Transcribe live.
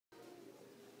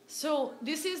So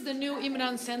this is the new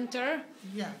Imran Center.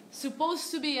 Yeah.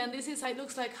 Supposed to be, and this is how it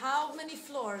looks like. How many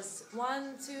floors?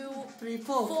 1, 2, 3,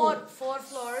 4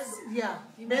 floors. Yeah.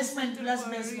 Basement plus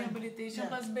basement. Rehabilitation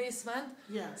plus basement.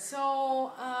 Yeah.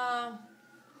 So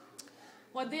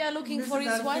what they are looking This for is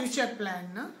is our what? future plan,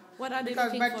 no? What are they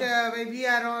Because, looking for? we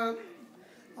are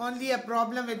only a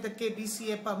problem with the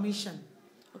KBCA permission.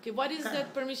 Okay, what is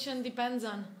that permission depends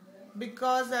on?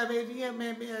 Because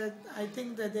maybe I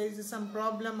think that there is some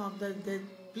problem of the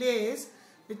place,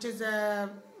 which is I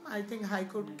think High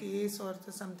Court case or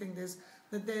something. But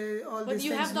these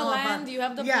you things have the know land, about. you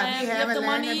have the Yeah, plan, we you have a the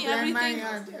land money, and plan. everything.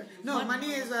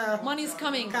 Money is Money is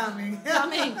coming. coming.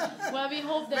 Coming. Well, we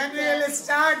hope that when we will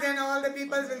start, then all the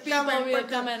people will come and will put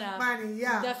come the and money.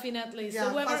 Yeah, definitely. Yeah. So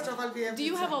whoever, First of all, we have do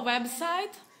you have a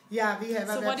website? Yeah, we have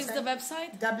a website. So what is the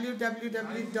website?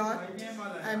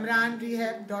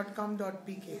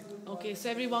 www.imranrehab.com.pk. Okay, so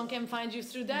everyone can find you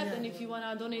through that, and if you want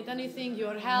to donate anything,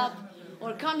 your help,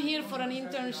 or come here for an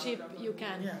internship, you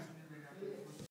can. Yeah.